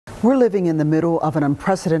We're living in the middle of an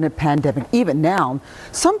unprecedented pandemic. Even now,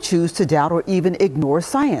 some choose to doubt or even ignore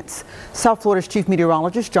science. South Florida's chief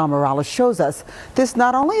meteorologist, John Morales, shows us this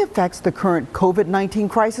not only affects the current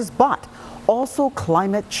COVID-19 crisis, but also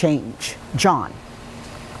climate change. John.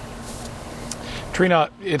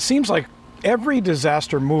 Trina, it seems like every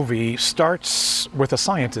disaster movie starts with a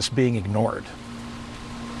scientist being ignored.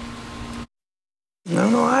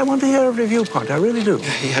 No, I want to hear every viewpoint. I really do.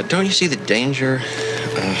 Yeah, don't you see the danger,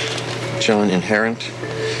 John, inherent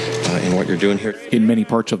in what you're doing here? In many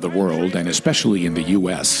parts of the world, and especially in the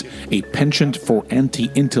U.S., a penchant for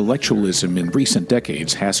anti-intellectualism in recent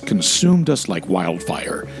decades has consumed us like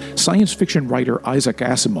wildfire. Science fiction writer Isaac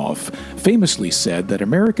Asimov famously said that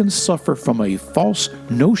Americans suffer from a false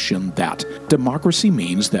notion that democracy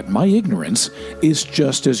means that my ignorance is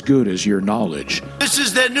just as good as your knowledge. This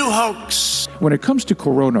is their new hoax. When it comes to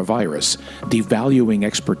coronavirus, devaluing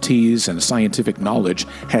expertise and scientific knowledge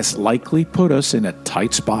has likely put us in a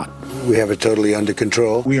tight spot. We have it totally under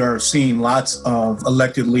control. We are seeing lots of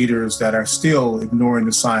elected leaders that are still ignoring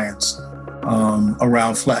the science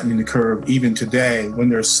around flattening the curve, even today, when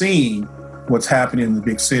they're seeing what's happening in the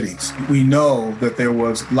big cities. We know that there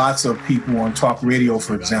was lots of people on talk radio,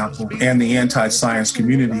 for example, and the anti-science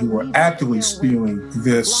community who were actively spewing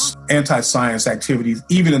this anti-science activities,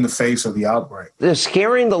 even in the face of the outbreak. They're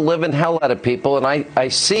scaring the living hell out of people, and I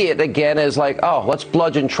see it again as like, oh, let's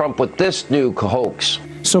bludgeon Trump with this new hoax.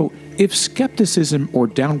 So, if skepticism or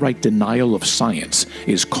downright denial of science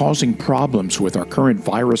is causing problems with our current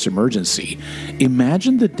virus emergency,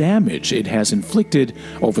 imagine the damage it has inflicted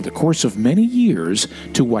over the course of many years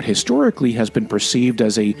to what historically has been perceived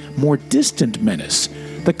as a more distant menace,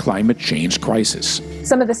 the climate change crisis.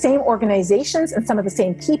 Some of the same organizations and some of the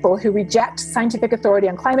same people who reject scientific authority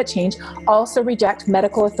on climate change also reject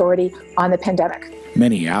medical authority on the pandemic.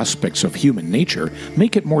 Many aspects of human nature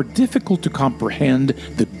make it more difficult to comprehend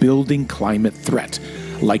the building climate threat,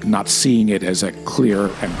 like not seeing it as a clear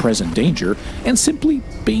and present danger and simply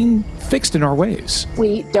being fixed in our ways.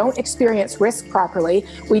 We don't experience risk properly,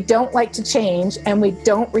 we don't like to change, and we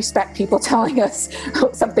don't respect people telling us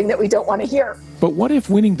something that we don't want to hear. But what if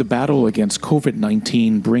winning the battle against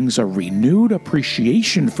COVID-19 brings a renewed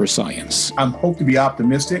appreciation for science? I'm hoping to be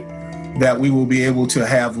optimistic that we will be able to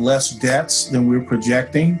have less deaths than we're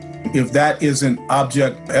projecting. If that isn't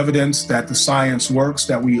object evidence that the science works,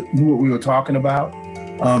 that we knew what we were talking about,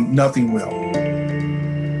 nothing will.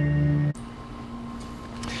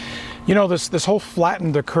 You know, this whole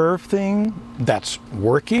flatten the curve thing that's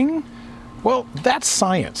working, well, that's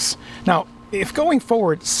science. Now, if going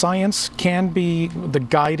forward, science can be the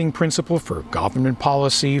guiding principle for government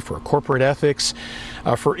policy, for corporate ethics,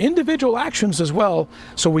 for individual actions as well,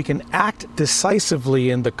 so we can act decisively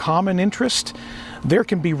in the common interest, there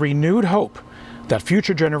can be renewed hope that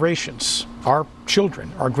future generations, our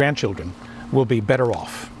children, our grandchildren, will be better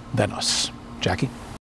off than us. Jackie?